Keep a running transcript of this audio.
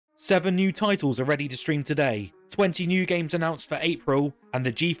7 new titles are ready to stream today, 20 new games announced for April, and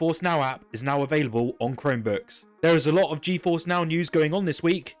the GeForce NOW app is now available on Chromebooks. There is a lot of GeForce NOW news going on this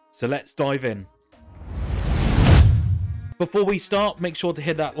week, so let's dive in. Before we start, make sure to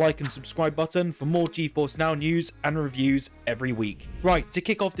hit that like and subscribe button for more GeForce NOW news and reviews every week. Right, to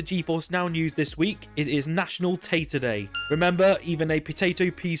kick off the GeForce NOW news this week, it is National Tater Day. Remember, even a potato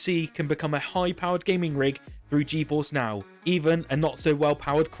PC can become a high-powered gaming rig through GeForce NOW, even a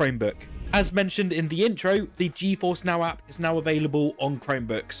not-so-well-powered Chromebook. As mentioned in the intro, the GeForce NOW app is now available on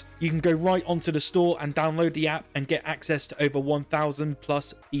Chromebooks. You can go right onto the store and download the app and get access to over 1,000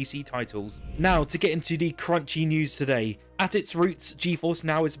 plus PC titles. Now, to get into the crunchy news today. At its roots, GeForce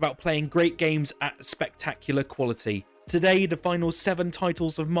NOW is about playing great games at spectacular quality. Today, the final 7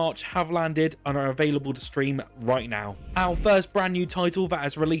 titles of March have landed and are available to stream right now. Our first brand new title that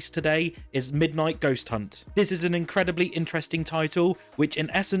has released today is Midnight Ghost Hunt. This is an incredibly interesting title, which in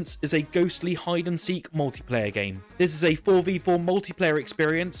essence is a ghostly hide-and-seek multiplayer game. This is a 4v4 multiplayer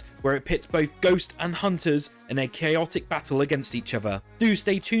experience where it pits both ghost and hunters in a chaotic battle against each other. Do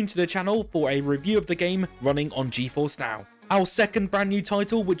stay tuned to the channel for a review of the game running on GeForce NOW. Our second brand new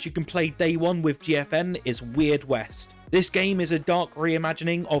title, which you can play day one with GFN, is Weird West. This game is a dark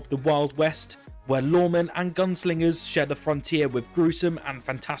reimagining of the Wild West, where lawmen and gunslingers share the frontier with gruesome and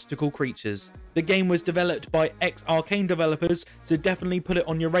fantastical creatures. The game was developed by ex-Arcane developers, so definitely put it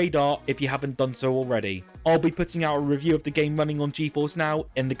on your radar if you haven't done so already. I'll be putting out a review of the game running on GeForce NOW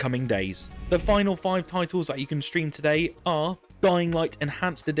in the coming days. The final 5 titles that you can stream today are Dying Light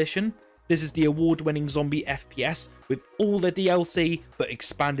Enhanced Edition. This is the award-winning zombie FPS with all the DLC but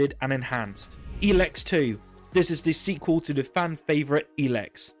expanded and enhanced. Elex 2. This is the sequel to the fan favourite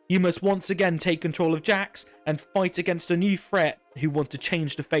Elex. You must once again take control of Jax and fight against a new threat who want to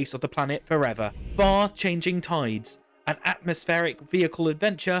change the face of the planet forever. Far Changing Tides. An atmospheric vehicle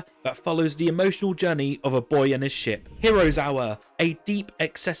adventure that follows the emotional journey of a boy and his ship. Heroes Hour, a deep,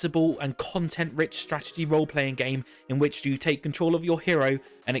 accessible and content-rich strategy role-playing game in which you take control of your hero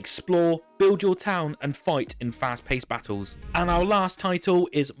and explore, build your town and fight in fast-paced battles. And our last title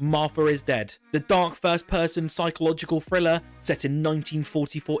is Martha is Dead, the dark first-person psychological thriller set in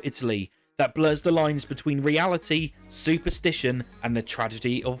 1944 Italy that blurs the lines between reality, superstition and the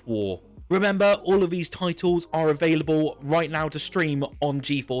tragedy of war. Remember, all of these titles are available right now to stream on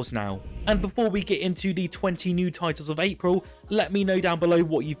GeForce NOW. And before we get into the 20 new titles of April, let me know down below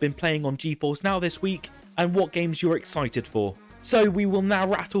what you've been playing on GeForce NOW this week and what games you're excited for. So we will now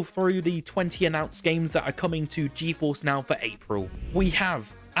rattle through the 20 announced games that are coming to GeForce NOW for April. We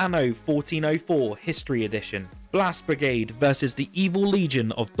have Anno 1404 History Edition, Blast Brigade vs the Evil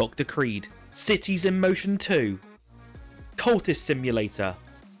Legion of Dr. Creed, Cities in Motion 2, Cultist Simulator,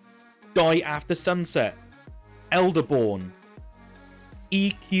 Die After Sunset, Elderborn,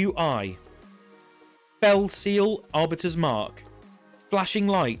 EQI, Bell Seal Arbiter's Mark, Flashing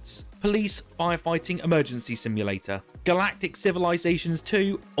Lights, Police Firefighting Emergency Simulator, Galactic Civilizations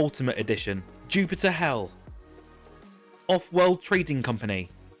 2 Ultimate Edition, Jupiter Hell, Off-World Trading Company,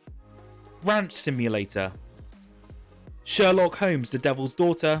 Ranch Simulator, Sherlock Holmes The Devil's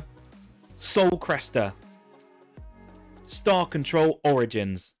Daughter, Soul Crester, Star Control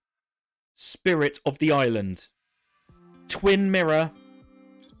Origins, Spirit of the Island, Twin Mirror,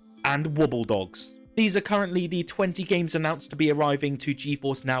 and Wobble Dogs. These are currently the 20 games announced to be arriving to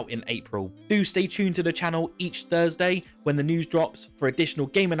GeForce NOW in April. Do stay tuned to the channel each Thursday when the news drops for additional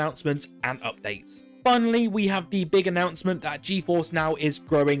game announcements and updates. Finally, we have the big announcement that GeForce NOW is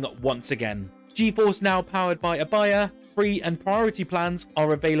growing once again. GeForce NOW powered by Abaya, free and priority plans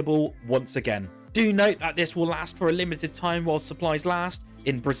are available once again. Do note that this will last for a limited time while supplies last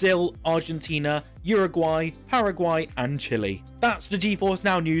in Brazil, Argentina, Uruguay, Paraguay and Chile. That's the GeForce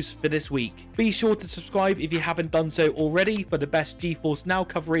NOW news for this week. Be sure to subscribe if you haven't done so already for the best GeForce NOW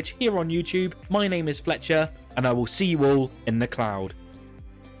coverage here on YouTube. My name is Fletcher and I will see you all in the cloud.